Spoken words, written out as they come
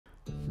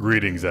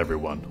Greetings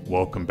everyone,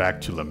 welcome back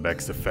to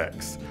Lamech's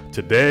Effects.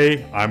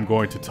 Today I'm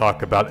going to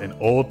talk about an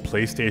old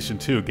PlayStation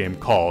 2 game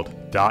called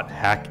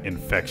 .hack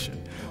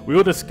Infection. We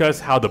will discuss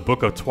how the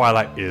Book of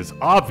Twilight is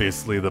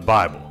obviously the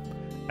Bible.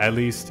 At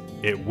least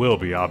it will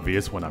be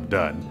obvious when I'm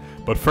done.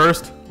 But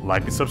first,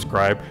 like and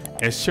subscribe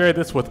and share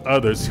this with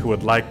others who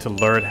would like to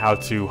learn how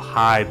to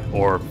hide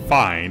or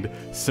find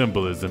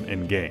symbolism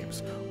in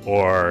games,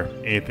 or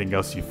anything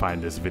else you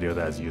find this video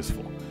that is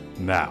useful.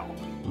 Now,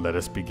 let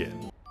us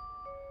begin.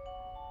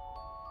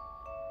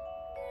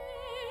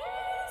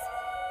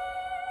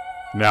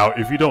 Now,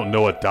 if you don't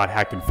know what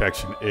 .hack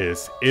Infection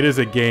is, it is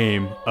a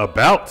game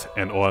about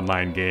an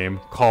online game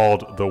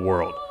called The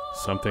World,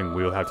 something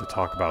we'll have to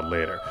talk about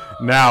later.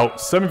 Now,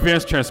 some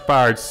events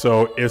transpired,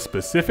 so if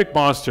specific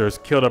monsters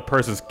killed a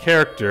person's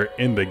character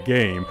in the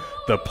game,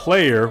 the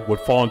player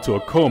would fall into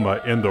a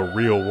coma in the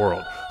real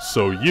world.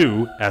 So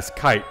you, as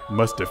Kite,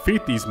 must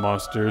defeat these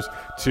monsters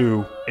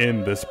to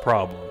end this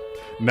problem.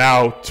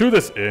 Now, to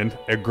this end,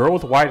 a girl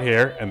with white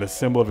hair and the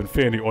symbol of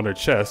infinity on her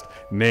chest,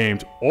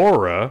 named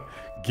Orca,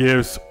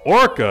 gives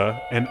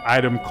Orca an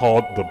item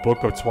called the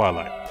Book of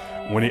Twilight.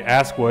 When he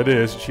asks what it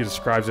is, she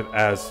describes it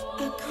as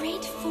a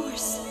great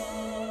force.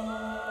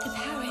 The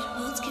power it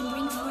holds can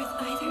bring forth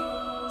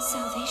either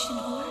salvation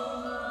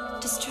or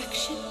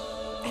destruction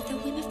at the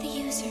whim of the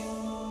user.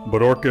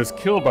 But Orca is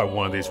killed by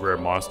one of these rare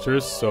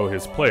monsters, so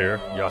his player,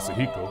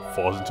 Yasuhiko,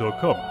 falls into a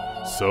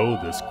coma. So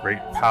this great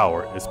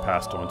power is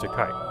passed on to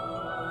Kite.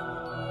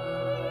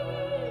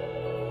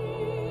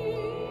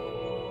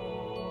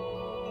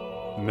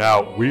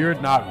 Now, we're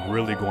not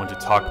really going to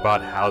talk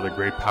about how the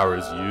great power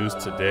is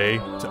used today.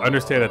 To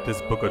understand that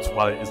this Book of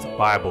Twilight is the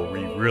Bible, we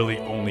really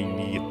only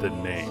need the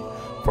name.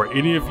 For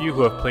any of you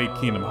who have played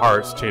Kingdom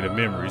Hearts Chain of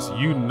Memories,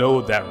 you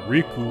know that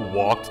Riku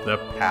walked the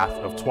path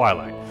of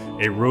Twilight,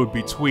 a road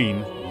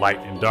between light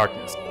and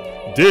darkness.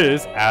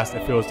 Diz asked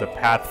if it was the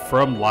path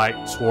from light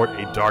toward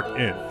a dark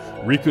end.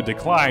 Riku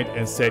declined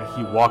and said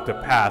he walked the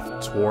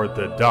path toward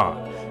the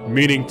dawn,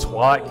 meaning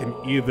Twilight can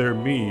either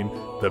mean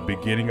the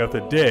beginning of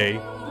the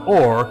day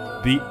or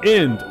the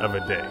end of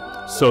a day.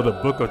 So the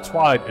Book of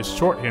Twilight is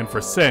shorthand for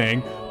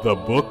saying the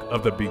book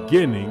of the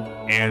beginning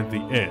and the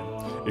end.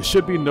 It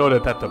should be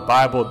noted that the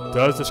Bible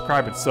does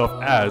describe itself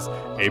as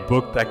a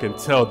book that can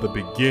tell the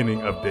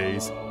beginning of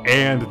days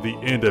and the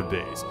end of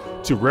days.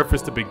 To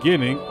reference the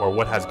beginning or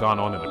what has gone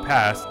on in the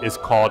past is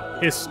called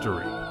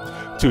history.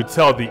 To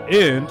tell the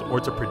end or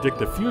to predict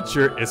the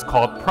future is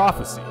called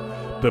prophecy.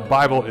 The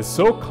Bible is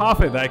so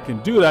confident that it can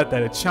do that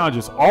it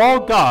challenges all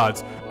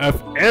gods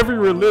of every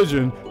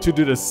religion to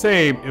do the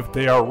same if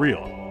they are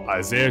real.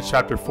 Isaiah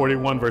chapter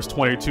 41 verse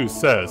 22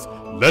 says,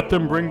 "Let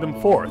them bring them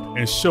forth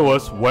and show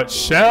us what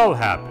shall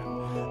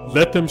happen.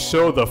 Let them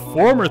show the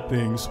former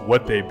things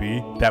what they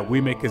be, that we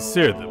may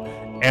consider them,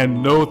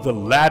 and know the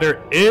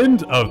latter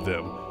end of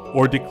them,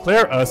 or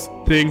declare us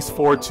things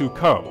for to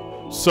come."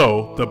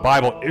 So the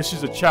Bible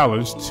issues a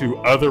challenge to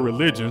other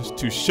religions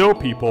to show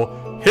people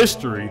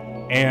history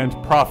and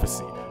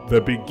prophecy, the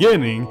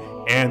beginning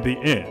and the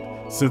end.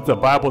 Since the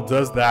Bible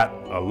does that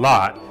a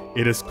lot,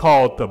 it is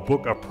called the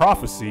Book of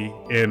Prophecy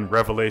in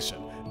Revelation.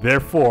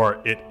 Therefore,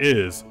 it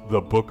is the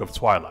Book of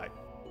Twilight.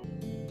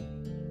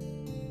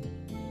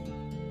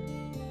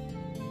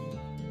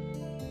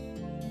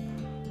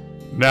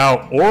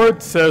 Now,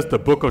 Ord says the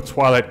Book of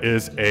Twilight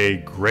is a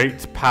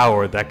great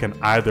power that can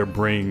either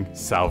bring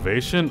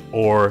salvation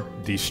or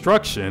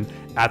destruction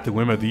at the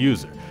whim of the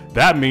user.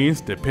 That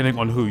means, depending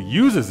on who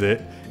uses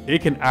it,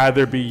 it can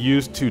either be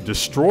used to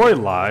destroy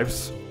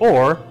lives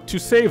or to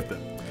save them.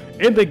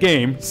 In the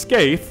game,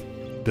 Skaith,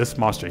 this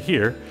monster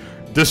here,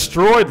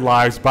 destroyed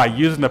lives by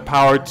using the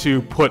power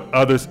to put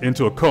others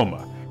into a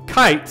coma.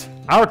 Kite,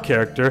 our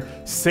character,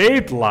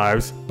 saved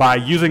lives by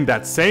using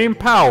that same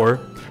power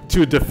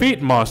to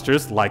defeat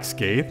monsters like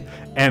Skaith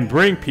and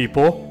bring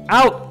people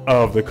out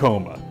of the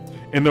coma.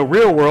 In the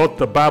real world,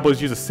 the Bible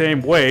is used the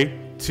same way,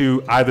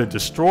 to either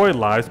destroy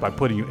lives by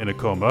putting you in a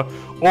coma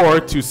or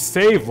to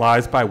save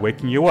lives by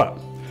waking you up.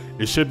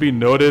 It should be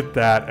noted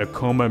that a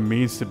coma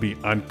means to be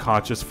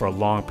unconscious for a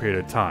long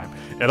period of time.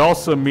 It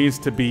also means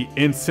to be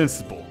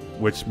insensible,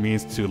 which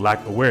means to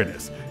lack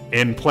awareness.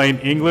 In plain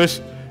English,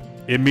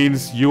 it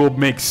means you will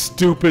make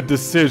stupid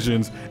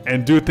decisions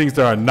and do things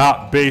that are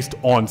not based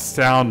on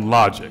sound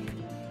logic.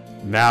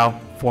 Now,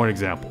 for an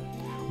example,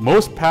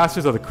 most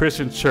pastors of the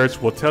Christian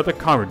church will tell the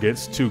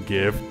congregants to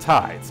give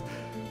tithes.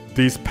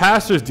 These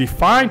pastors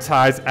define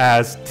tithes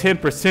as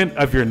 10%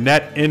 of your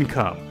net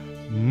income,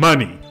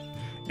 money.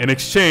 In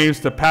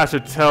exchange, the pastor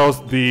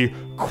tells the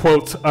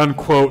quote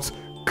unquote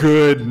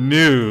good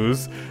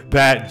news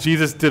that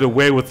Jesus did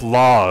away with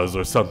laws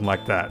or something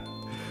like that.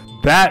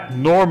 That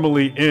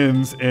normally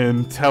ends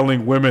in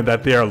telling women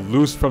that they are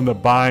loose from the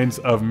binds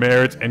of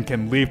marriage and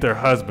can leave their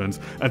husbands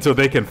until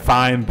they can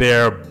find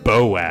their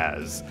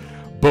Boaz.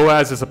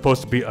 Boaz is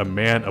supposed to be a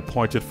man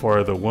appointed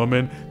for the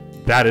woman.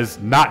 That is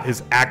not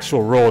his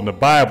actual role in the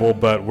Bible,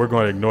 but we're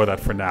going to ignore that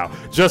for now.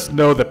 Just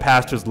know that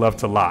pastors love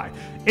to lie.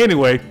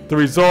 Anyway, the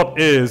result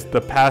is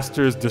the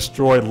pastors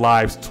destroy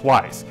lives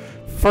twice.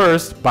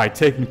 First, by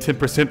taking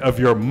 10% of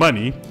your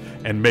money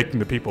and making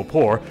the people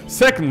poor.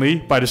 Secondly,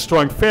 by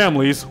destroying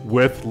families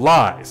with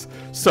lies.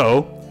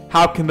 So,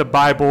 how can the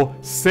Bible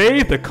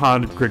save the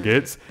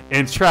congregates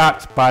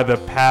entrapped by the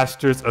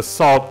pastor's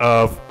assault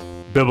of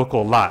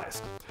biblical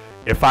lies?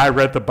 If I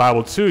read the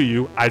Bible to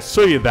you, I'd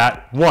show you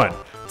that 1.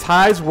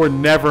 Tithes were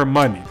never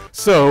money.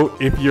 So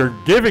if you're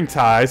giving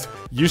tithes,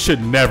 you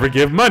should never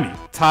give money.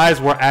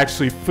 Tithes were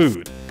actually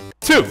food.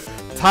 2.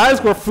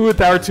 Tithes were food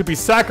that were to be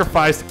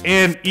sacrificed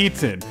and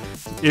eaten.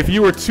 If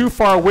you were too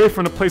far away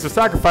from the place of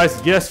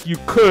sacrifice, yes, you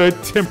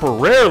could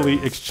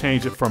temporarily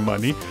exchange it for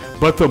money,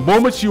 but the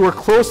moment you were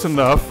close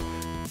enough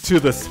to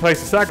the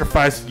place of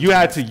sacrifice, you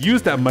had to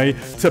use that money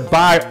to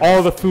buy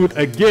all the food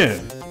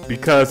again,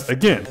 because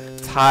again,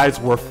 tithes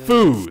were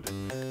food.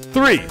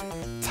 3.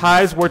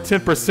 Tithes were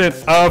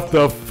 10% of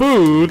the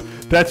food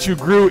that you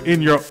grew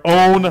in your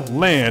own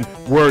land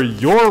where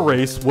your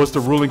race was the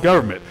ruling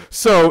government.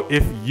 So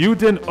if you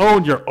didn't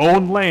own your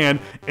own land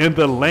in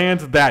the land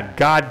that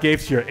God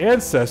gave to your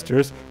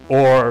ancestors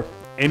or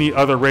any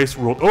other race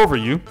ruled over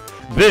you,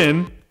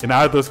 then in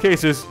either of those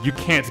cases, you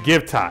can't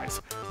give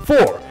tithes.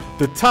 4.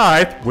 The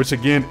tithe, which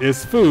again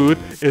is food,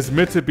 is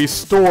meant to be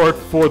stored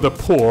for the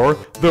poor,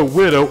 the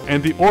widow,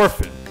 and the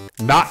orphan,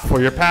 not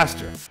for your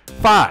pastor.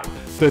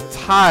 5. The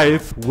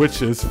tithe,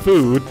 which is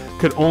food,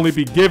 could only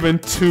be given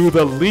to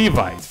the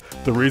Levites.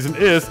 The reason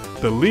is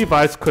the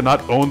Levites could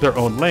not own their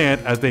own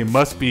land, as they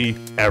must be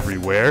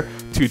everywhere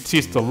to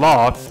teach the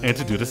law and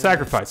to do the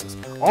sacrifices.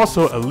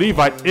 Also, a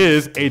Levite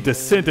is a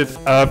descendant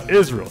of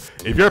Israel.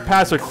 If your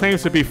pastor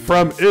claims to be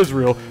from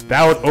Israel,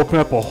 that would open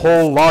up a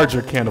whole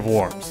larger can of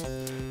worms.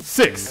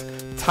 6.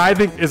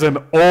 Tithing is an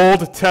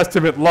Old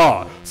Testament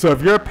law. So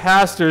if your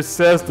pastor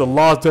says the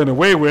law is done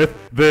away with,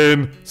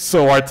 then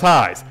so are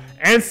tithes.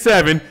 And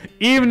 7,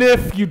 even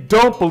if you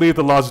don't believe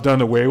the laws are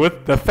done away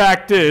with, the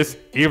fact is,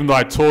 even though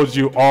I told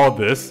you all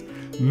this,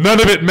 none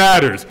of it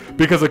matters,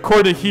 because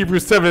according to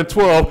Hebrews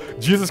 7:12,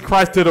 Jesus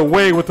Christ did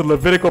away with the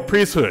Levitical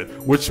priesthood,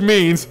 which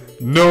means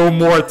no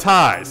more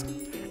tithes.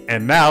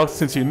 And now,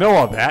 since you know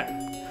all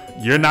that,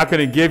 you're not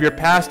going to give your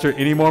pastor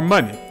any more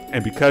money.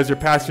 And because your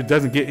pastor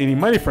doesn't get any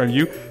money from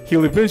you,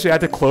 he'll eventually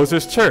have to close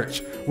his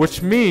church.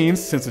 Which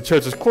means, since the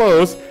church is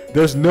closed,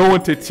 there's no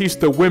one to teach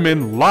the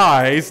women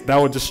lies that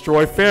will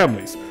destroy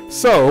families.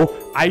 So,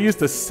 I used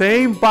the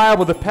same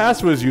Bible the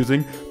pastor was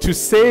using to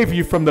save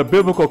you from the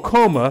biblical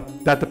coma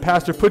that the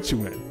pastor put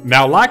you in.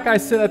 Now, like I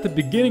said at the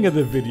beginning of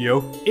the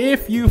video,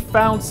 if you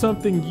found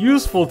something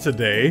useful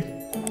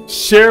today,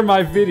 share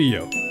my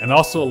video and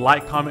also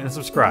like, comment, and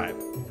subscribe.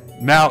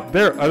 Now,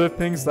 there are other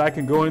things that I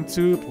can go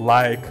into,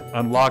 like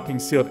unlocking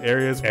sealed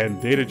areas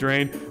and data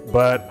drain,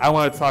 but I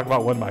want to talk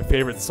about one of my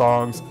favorite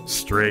songs,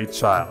 Stray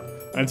Child.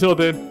 Until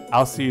then,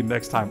 I'll see you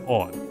next time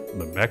on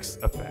Lamech's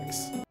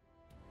Effects.